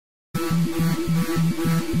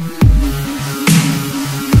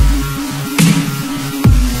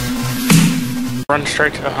Run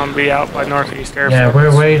straight to the Humvee out by Northeast Airfield. Yeah,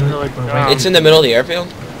 we're waiting. It's in the middle of the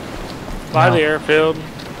airfield? By the airfield.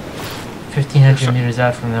 1,500 meters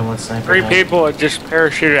out from that one sniper. 3 people had just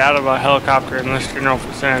parachuted out of a helicopter in this general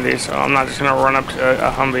vicinity, so I'm not just gonna run up to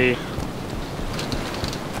a Humvee.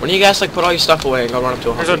 When do you guys like put all your stuff away and go run up to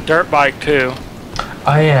a Humvee? There's a dirt bike too.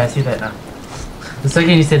 Oh yeah, I see that now. The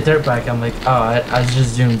second you said dirt bike, I'm like, oh, I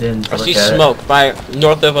just zoomed in. I see smoke by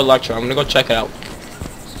north of Electro. I'm gonna go check it out.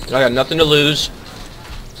 I got nothing to lose.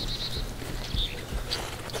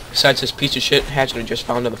 Besides this piece of shit hatchet I just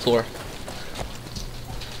found on the floor.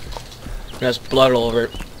 It has blood all over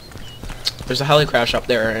it. There's a heli crash up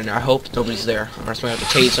there, and I hope nobody's there. Or else I'm gonna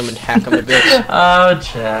have to tase them and hack them to bits. Oh,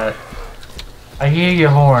 chat. I hear your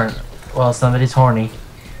horn. Well, somebody's horny.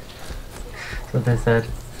 That's what they said.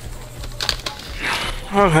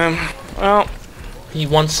 Okay. Well, He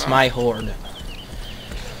wants my horde.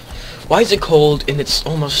 Why is it cold and it's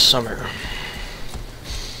almost summer?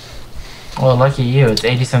 Well, lucky you. It's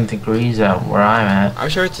 80-something degrees out where I'm at. I'm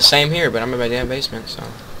sure it's the same here, but I'm in my damn basement, so.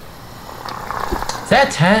 Is that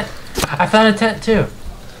a tent? I found a tent too.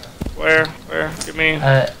 where? Give me.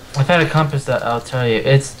 I found a compass that I'll tell you.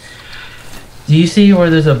 It's. Do you see where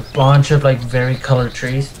there's a bunch of like very colored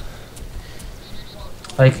trees?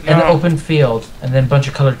 Like in an open field, and then a bunch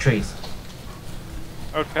of colored trees.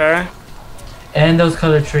 Okay. And those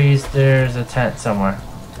colored trees, there's a tent somewhere.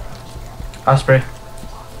 Osprey.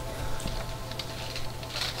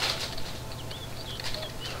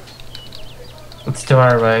 It's to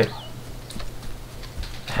our right.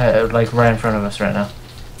 Like right in front of us right now.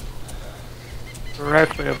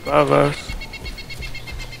 Directly above us.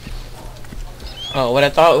 Oh, what I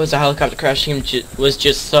thought was a helicopter crashing was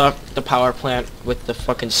just the power plant with the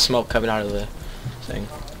fucking smoke coming out of the thing.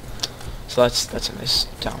 So that's a nice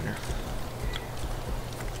downer.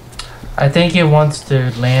 I think it wants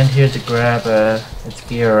to land here to grab its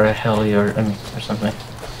gear or a heli or something.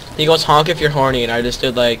 He goes honk if you're horny, and I just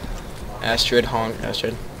did like Astrid honk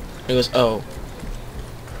Astrid. He goes oh.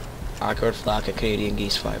 Awkward flock of Canadian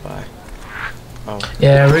geese fly by. Oh.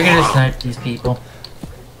 Yeah, we're gonna snipe these people.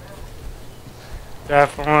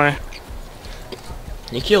 Definitely.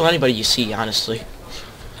 You kill anybody you see, honestly.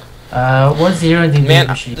 What's the only thing? Man,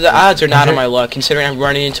 the odds are not on my luck, considering I'm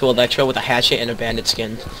running into Electro with a hatchet and a bandit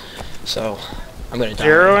skin. So, I'm gonna die.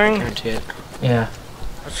 Zeroing? I guarantee it. Yeah.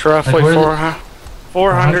 That's roughly Like,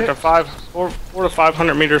 400 to 4 to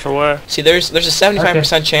 500 meters away. See, there's a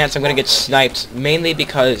 75% chance I'm gonna get sniped, mainly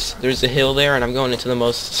because there's a hill there, and I'm going into the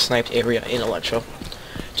most sniped area in Electro.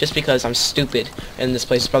 Just because I'm stupid, and this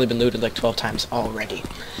place has probably been looted like 12 times already.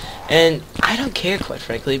 And I don't care, quite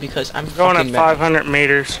frankly, because I'm Going fucking at 500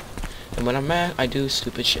 meters. And when I'm mad, I do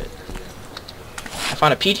stupid shit. I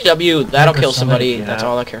found a PTW, that'll kill somebody, that's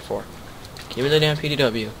all I care for. Give me the damn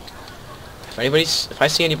PTW. If I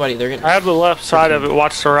see anybody, they're gonna... I have the left side of it,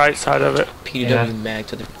 watch the right side of it. PTW mag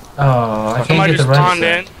to the... Oh, I can't Somebody get the just right spawned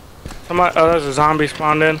side. in. Oh, there's a zombie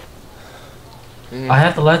spawned in. I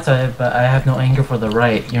have the left side, but I have no anger for the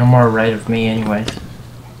right. You're more right of me anyways.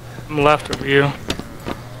 I'm left of you.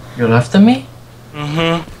 You're left of me?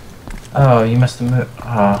 Mm-hmm. Oh, you must have moved.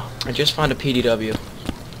 Oh. I just found a PDW.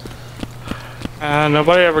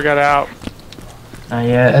 Nobody ever got out.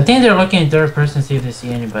 Yeah, I think they're looking at third person to see if they see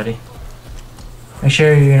anybody. Make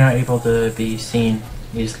sure you're not able to be seen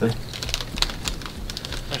easily.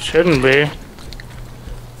 It shouldn't be.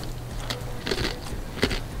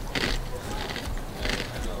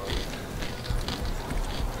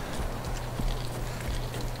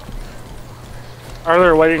 Or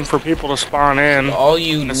they're waiting for people to spawn in. All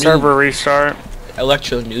you and the server restart.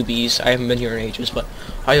 Electro newbies, I haven't been here in ages, but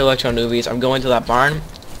all you Electro newbies, I'm going to that barn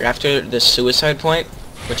after this suicide point,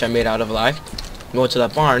 which I made out of life. I'm going to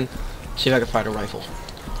that barn, see if I can find a rifle.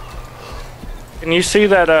 Can you see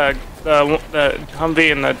that the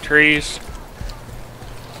Humvee in the trees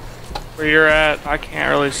where you're at? I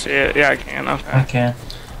can't really see it. Yeah, I can. Okay. I can.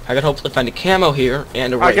 I could hopefully find a camo here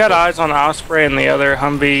and a rifle. I got eyes on the Osprey and the other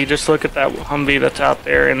Humvee. Just look at that Humvee that's out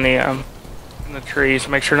there in the trees.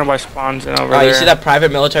 Make sure nobody spawns in over there. You see that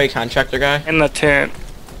private military contractor guy? In the tent.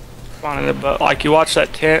 Spawning the boat. Like you watch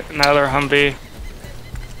that tent and the other Humvee.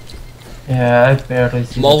 Yeah, I barely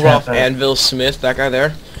see Mulroth, Anvil, Smith, that guy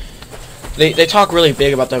there. They talk really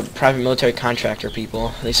big about the private military contractor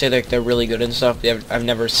people. They say they're really good and stuff. I've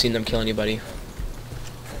never seen them kill anybody.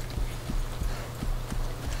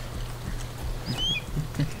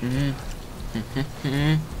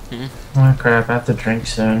 Oh crap, I have to drink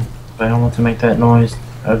soon. But I don't want to make that noise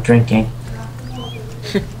of drinking.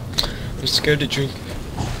 I'm scared to drink.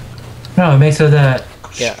 No, it makes so that.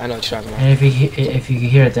 Yeah, I know what you're talking about. And if you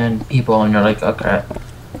hear it, then people and you're like, okay.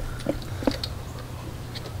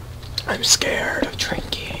 I'm scared of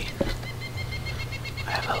drinking.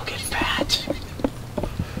 I will get fat.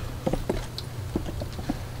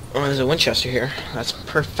 Oh, there's a Winchester here. That's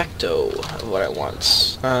perfecto of what I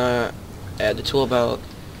want. Add the tool belt.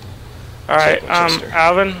 Alright,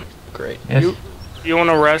 Alvin, Great. Yes. you want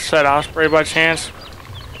to rush that Osprey by chance?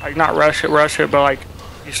 Like, not rush it, but like,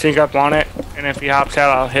 you sneak up on it, and if he hops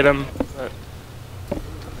out, I'll hit him. But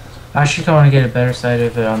I actually want to get a better side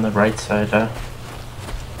of it on the right side, though.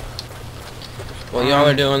 Well, y'all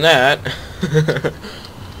are doing that.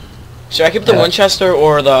 Should I keep the Winchester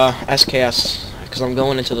or the SKS? Because I'm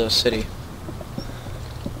going into the city.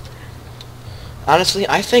 Honestly,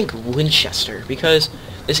 I think Winchester, because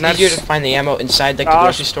it's easier to find the ammo inside like the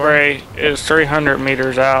grocery store. Osprey is 300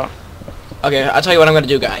 meters out. Okay, I'll tell you what I'm going to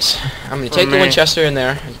do, guys. I'm going to take the Winchester in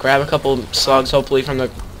there, and grab a couple slugs, hopefully, from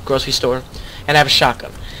the grocery store, and have a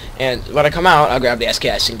shotgun. And when I come out, I'll grab the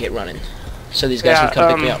SKS and get running. So these guys can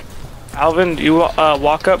come pick me up. Alvin, you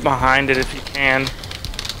walk up behind it if you can.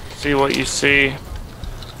 See what you see.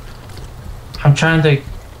 I'm trying to.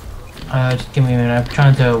 Just give me a minute. I'm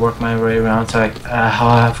trying to work my way around so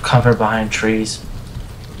I'll have cover behind trees.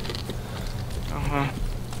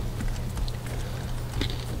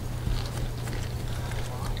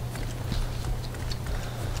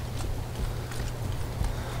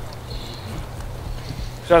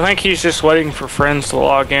 So I think he's just waiting for friends to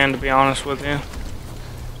log in, to be honest with you.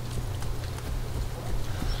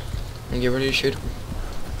 And get ready to shoot.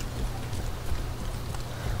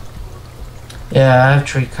 Yeah, I have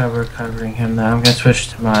tree cover covering him now. I'm gonna switch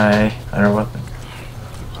to my other weapon.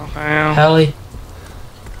 Okay. Heli.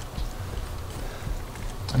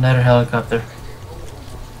 Another helicopter.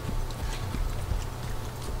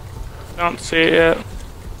 Don't see it yet.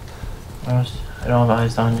 I don't have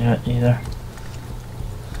eyes on yet either.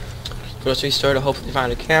 Grocery store to hopefully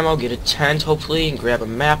find a camo, get a tent hopefully, and grab a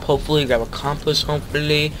map hopefully, grab a compass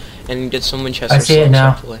hopefully, and get some Winchester I see it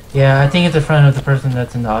now. Hopefully. Yeah, I think it's in front of the person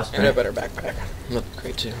that's in the hospital. And a better backpack. Look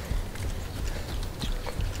great too.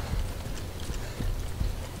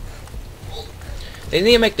 They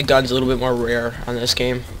need to make the guns a little bit more rare on this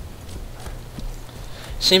game.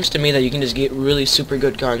 Seems to me that you can just get really super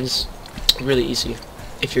good guns really easy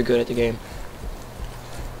if you're good at the game.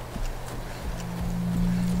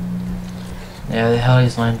 Yeah, the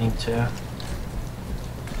heli's landing too.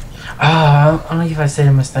 Ah, I don't know if I stayed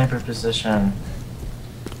in my sniper position.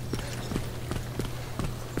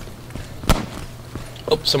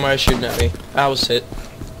 Oh, somebody's shooting at me. I was hit.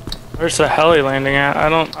 Where's the heli landing at?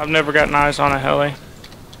 I've never gotten eyes on a heli.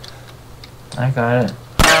 I got it.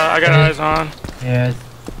 I got eyes on. Yeah,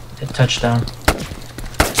 it touched down.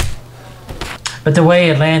 But the way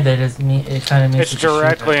it landed is it kind of makes It's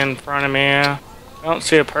directly in front of me. Yeah, I don't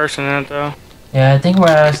see a person in it though. Yeah, I think we're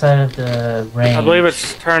outside of the range. I believe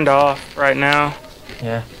it's turned off right now.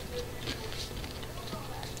 Yeah.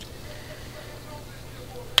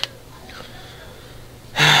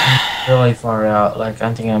 Really far out. Like,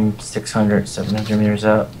 I think I'm 600, 700 meters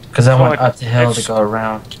out. Because I went up the hill to go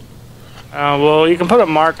around. Well, you can put a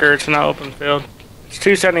marker. It's an open field. It's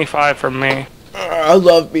 275 from me. I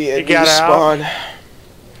love being respawn.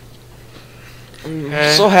 I'm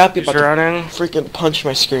so happy about running. Freaking punch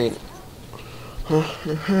my screen.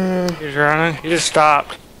 He's running. He just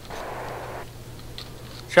stopped.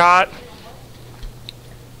 Shot.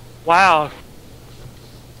 Wow.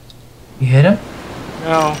 You hit him?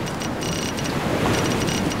 No.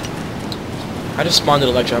 I just spawned an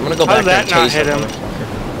electro. I'm gonna go back there and not tase hit that him? motherfucker.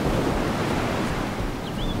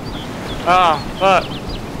 Oh, fuck.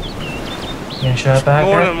 You getting shot back?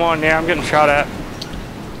 More than one. Yeah, I'm getting shot at.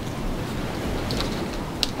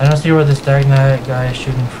 I don't see where this Dark Knight guy is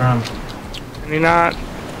shooting from. Can you not?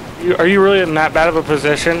 Are you really in that bad of a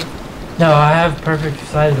position? No, I have perfect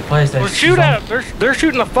sight of the place. Well, shoot at him. They're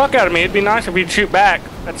shooting the fuck out of me. It'd be nice if you'd shoot back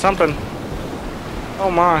at something. Oh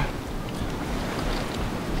my.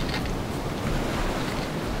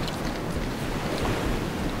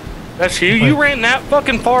 That's you? You ran that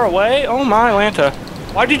fucking far away? Oh my, Lanta.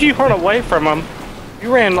 Why did you run away from him?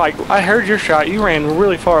 You ran like, I heard your shot. You ran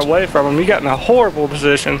really far away from him. You got in a horrible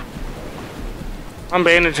position. I'm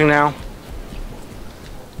bandaging now.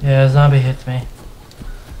 Yeah, a zombie hit me.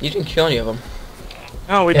 You didn't kill any of them.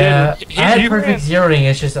 No, we Yeah, didn't. I had perfect zeroing.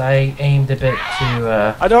 It's just I aimed a bit too.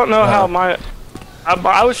 I don't know how my...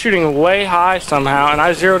 I was shooting way high somehow, and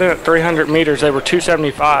I zeroed in at 300 meters. They were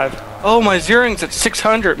 275. Oh, my zeroing's at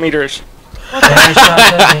 600 meters. What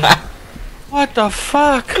the, what the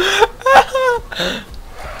fuck?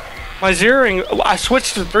 My zeroing, I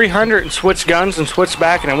switched to 300 and switched guns and switched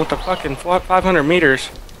back and I went to fucking 500 meters.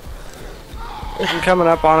 I'm coming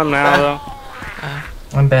up on him now though.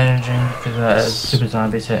 I'm bandaging because super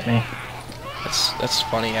zombies hit me. That's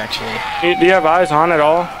funny actually. Do you have eyes on at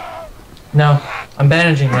all? No, I'm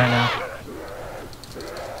bandaging right now.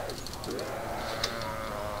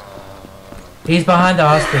 He's behind the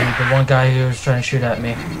hospital, the one guy who was trying to shoot at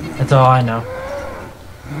me. That's all I know.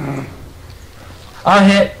 Oh,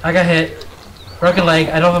 hit. I got hit. Broken leg.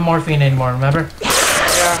 I don't have morphine anymore, remember?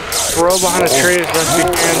 Yeah, roll behind the tree as best you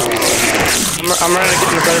can. I'm ready to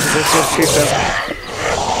get in a better position to shoot them.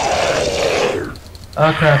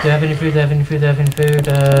 Oh crap, do I have any food? Do I have any food? Do I have any food?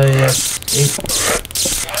 Yeah. Eat.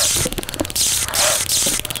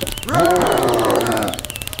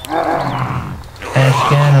 And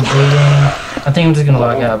again, I'm bleeding. I think I'm just gonna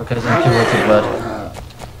log out because I'm too weak to blood.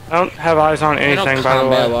 I don't have eyes on anything, by the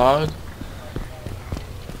way. Log.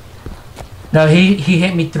 No, he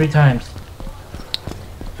hit me 3 times.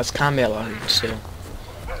 That's combat log still.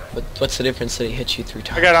 But what's the difference that he hit you 3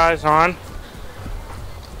 times? I got eyes on.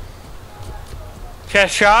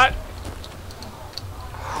 Chest shot.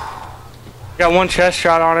 Got 1 chest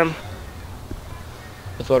shot on him.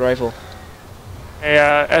 With what rifle?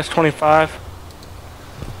 A S25.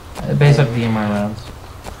 Basic DMR rounds.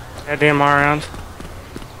 Yeah, DMR rounds.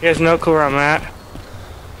 He has no clue where I'm at.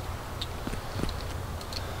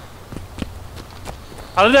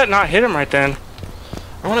 How did that not hit him right then?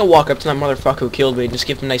 I want to walk up to that motherfucker who killed me and just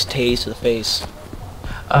give him a nice tase to the face.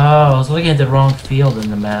 Oh, I was looking at the wrong field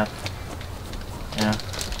in the map. Yeah.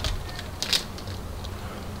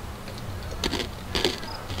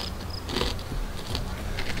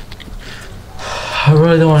 I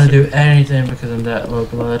really don't want to do anything because I'm that low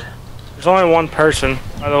blood. There's only 1 person,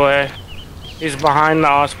 by the way. He's behind the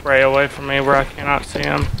osprey away from me where I cannot see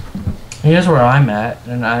him. Here's where I'm at,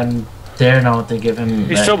 and I'm there now to give him.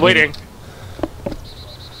 He's still bleeding.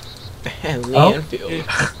 Oh.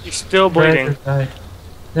 He's still bleeding. Died.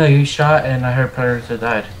 No, you shot and I heard Predator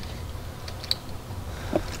died.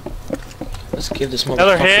 Let's give this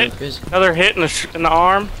Another motherfucker hit. Another hit in the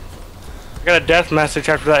arm. I got a death message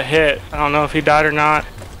after that hit. I don't know if he died or not.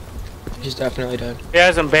 He's definitely dead. He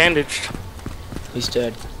hasn't bandaged. He's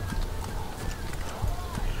dead.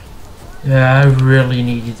 Yeah, I really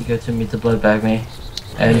need you to go to meet the blood bag me.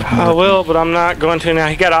 And I will, but I'm not going to now.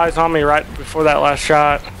 He got eyes on me right before that last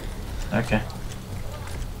shot. Okay.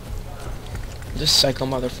 This psycho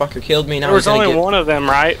motherfucker killed me. Now there was only 1 of them,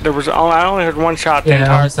 right? There was. I only heard 1 shot.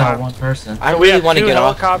 Yeah, I only saw 1 person. I really want to get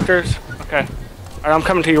off. Helicopters. Okay. Alright, I'm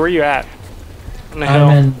coming to you. Where you at? On the hill.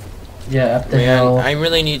 I'm in. Yeah, up the hill. I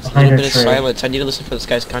really need a little bit of silence. I need to listen for this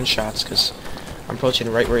guy's gunshots because I'm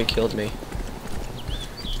approaching right where he killed me.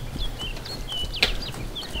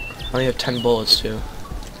 I only have 10 bullets too.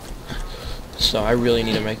 So I really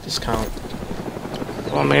need to make this count.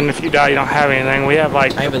 Well, I mean, if you die, you don't have anything. We have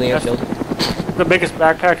like... I have an airfield. The biggest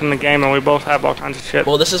backpack in the game, and we both have all kinds of shit.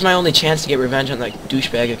 Well, this is my only chance to get revenge on that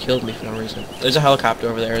douchebag who killed me for no reason. There's a helicopter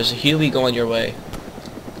over there. There's a Huey going your way.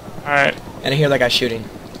 Alright. And I hear that guy shooting.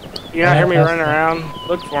 You not hear me running around?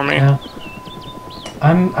 Look for me. Yeah.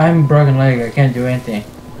 I'm broken leg. I can't do anything.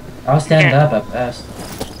 I'll stand up at best.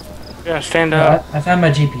 Yeah, stand up. I found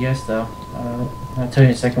my GPS though. I'll tell you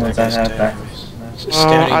in a second once I have back. It's a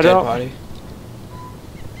standing dead body.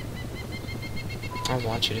 I'll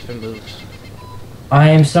watch it if it moves. I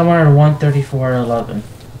am somewhere in 134.11.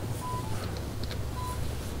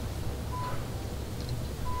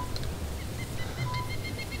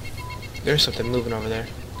 There's something moving over there.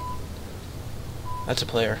 That's a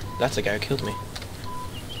player. That's the guy who killed me.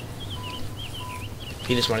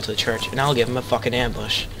 He just went into the church, and I'll give him a fucking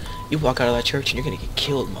ambush. You walk out of that church and you're gonna get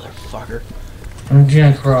killed, motherfucker. I'm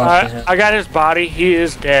gonna cross. I got his body. He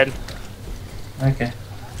is dead. Okay.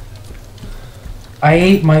 I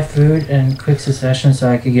ate my food in quick succession so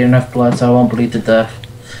I could get enough blood so I won't bleed to death.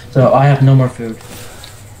 So I have no more food.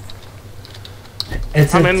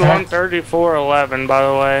 I'm in 134.11, by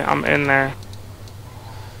the way. I'm in there.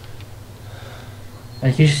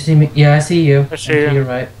 Like you should see me. Yeah, I see you. I see you. You're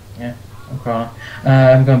right. Yeah, I'm crawling.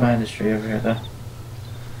 I'm going behind this tree over here though.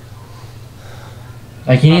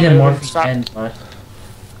 Like you need a morphine and blood.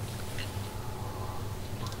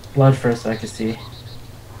 Blood first, so I can see.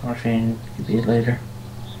 Morphine could be later.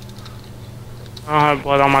 I don't have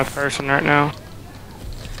blood on my person right now.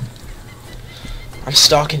 I'm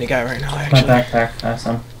stalking the guy right now, actually. My backpack has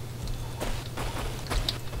some.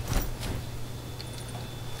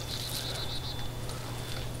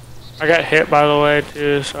 I got hit, by the way,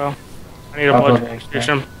 too, so I need a blood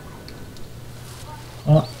transfusion.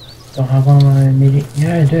 Oh, don't have one of my immediate.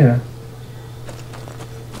 Yeah, I do.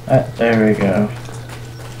 There we go.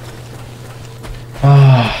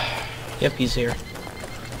 Ah. Yep, he's here.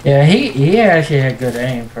 Yeah, he actually had good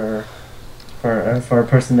aim for a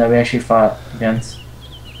person that we actually fought against.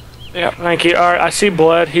 Yeah, thank you. All right, I see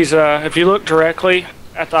blood. He's if you look directly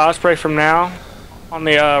at the osprey from now, on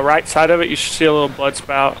the right side of it, you should see a little blood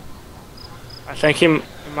spout. I think he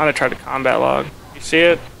might have tried to combat log. You see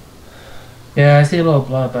it? Yeah, I see a little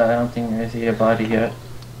blood, but I don't think I see a body yet.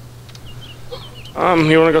 You want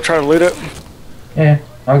to go try to loot it? Yeah,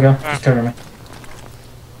 I'll go. Just cover me.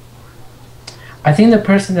 I think the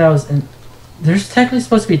person that was in... There's technically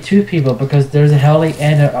supposed to be 2 people because there's a heli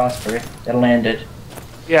and an osprey that landed.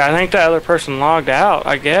 Yeah, I think the other person logged out,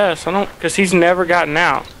 I guess. I don't... Because he's never gotten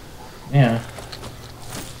out. Yeah.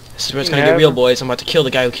 This is where it's gonna get real, boys. I'm about to kill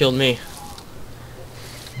the guy who killed me.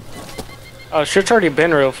 Oh, shit's already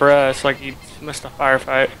been real for us. Like, you missed a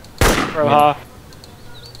firefight. Roha.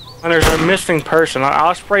 And there's a missing person. An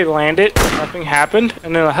osprey landed, nothing happened,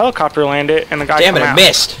 and then a helicopter landed, and the guy Damn came it, out. I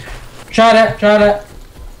missed! Shot it!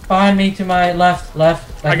 Behind me to my left. Like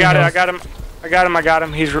I got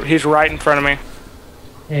him. He's right in front of me.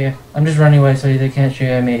 Yeah. I'm just running away so they can't shoot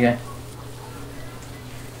at me again.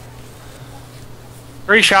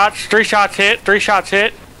 3 shots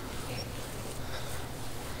hit.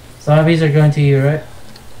 Zombies are going to you, right?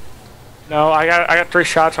 No, I got 3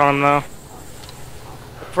 shots on him though.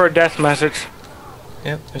 For a death message.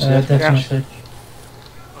 Yep, there's a death message.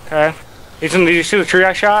 Okay. Did you see the tree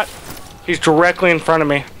I shot? He's directly in front of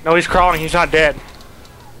me. No, he's crawling. He's not dead.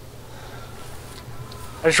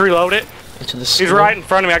 I just reload it. He's right in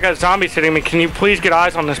front of me. I got zombies hitting me. Can you please get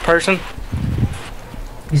eyes on this person?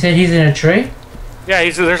 You said he's in a tree? Yeah,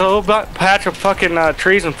 there's a little patch of fucking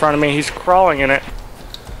trees in front of me. He's crawling in it.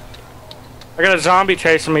 I got a zombie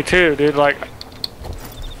chasing me too, dude. Like,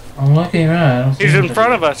 I'm looking around. he's in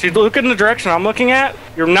front of us. He's looking in the direction I'm looking at.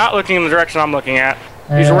 You're not looking in the direction I'm looking at.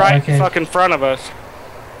 He's right in fucking front of us.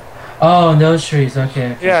 Oh, in those trees.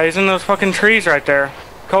 Okay. Yeah, he's in those fucking trees right there.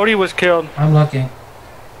 Cody was killed. I'm looking.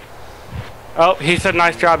 Oh, he said,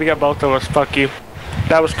 "Nice job. You got both of us." Fuck you.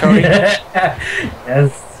 That was Cody.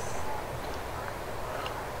 Yes.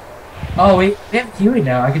 Oh, we have Huey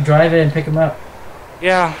now. I can drive it and pick him up.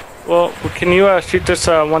 Yeah. Well, can you shoot this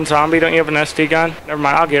one zombie? Don't you have an SD gun? Never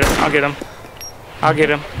mind. I'll get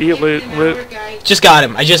him. You loot. Just got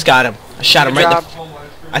him. I shot him right in the...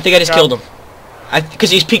 I think I just killed him.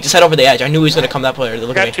 Because he's peeked his head over the edge. I knew he was going to come that way.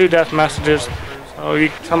 Look at me. Got 2 death messages. Oh,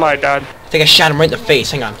 somebody died. I think I shot him right in the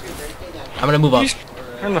face. Hang on. I'm going to move up.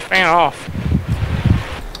 Turn the fan off.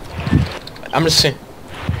 I'm just saying.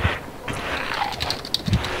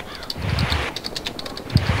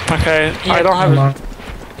 Okay, yeah, I don't have...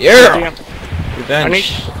 Yeah!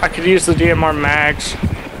 Revenge. I could use the DMR mags.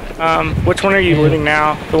 Which one are you looting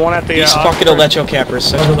now? The one at the... These fucking electro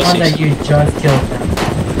campers. The one that you just killed.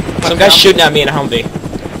 Some guy's shooting at me in a Humvee.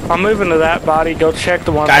 I'm moving to that body. Go check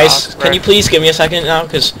the one. Guys, can you please give me a second now?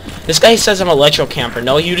 Because this guy says I'm an electro camper.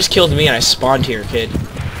 No, you just killed me and I spawned here, kid.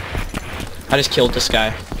 I just killed this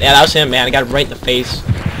guy. Yeah, that was him, man. I got him right in the face.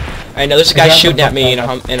 I know there's a guy shooting at me in a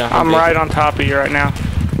Humvee. I'm right on top of you right now.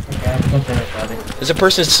 There's a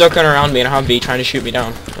person circling around me in a Humvee trying to shoot me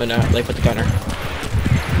down. But like with the gunner.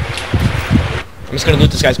 I'm just gonna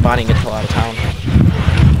loot this guy's body and get the hell out of town.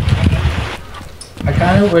 I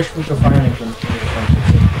kind of wish we could find him.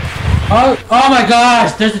 Oh my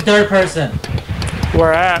gosh! There's a third person.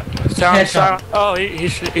 Where at? Sound. Oh,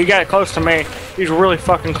 he got close to me. He's really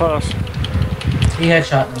fucking close. He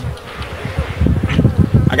headshot me.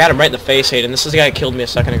 I got him right in the face, Hayden. This is the guy who killed me a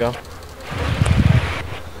second ago.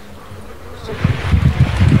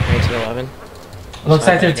 1911. Looks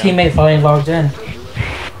like their teammate finally logged in.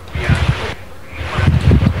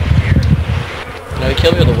 No, he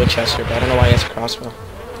killed me with a Winchester, but I don't know why he has a crossbow.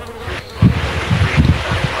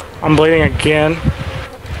 I'm bleeding again.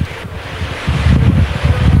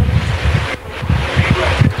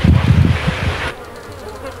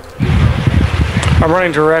 I'm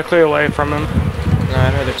running directly away from him. No,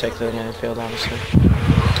 I'd rather take the infield, honestly.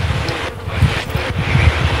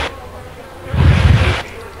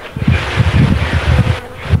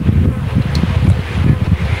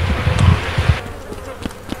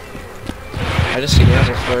 I just see the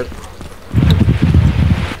other foot.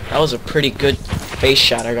 That was a pretty good face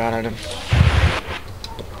shot I got on him.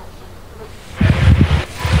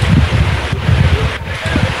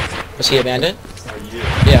 Was he a bandit?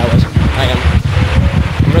 Yeah, I was. I am.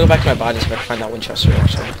 I'm gonna go back to my body so I can find that Winchester,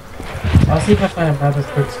 actually. I'll see if I find a map as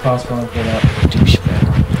quick as possible and get up. Douchebag.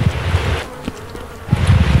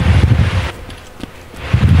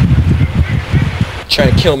 Try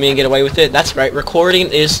to kill me and get away with it. That's right. Recording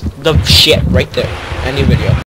is the shit right there. End your video.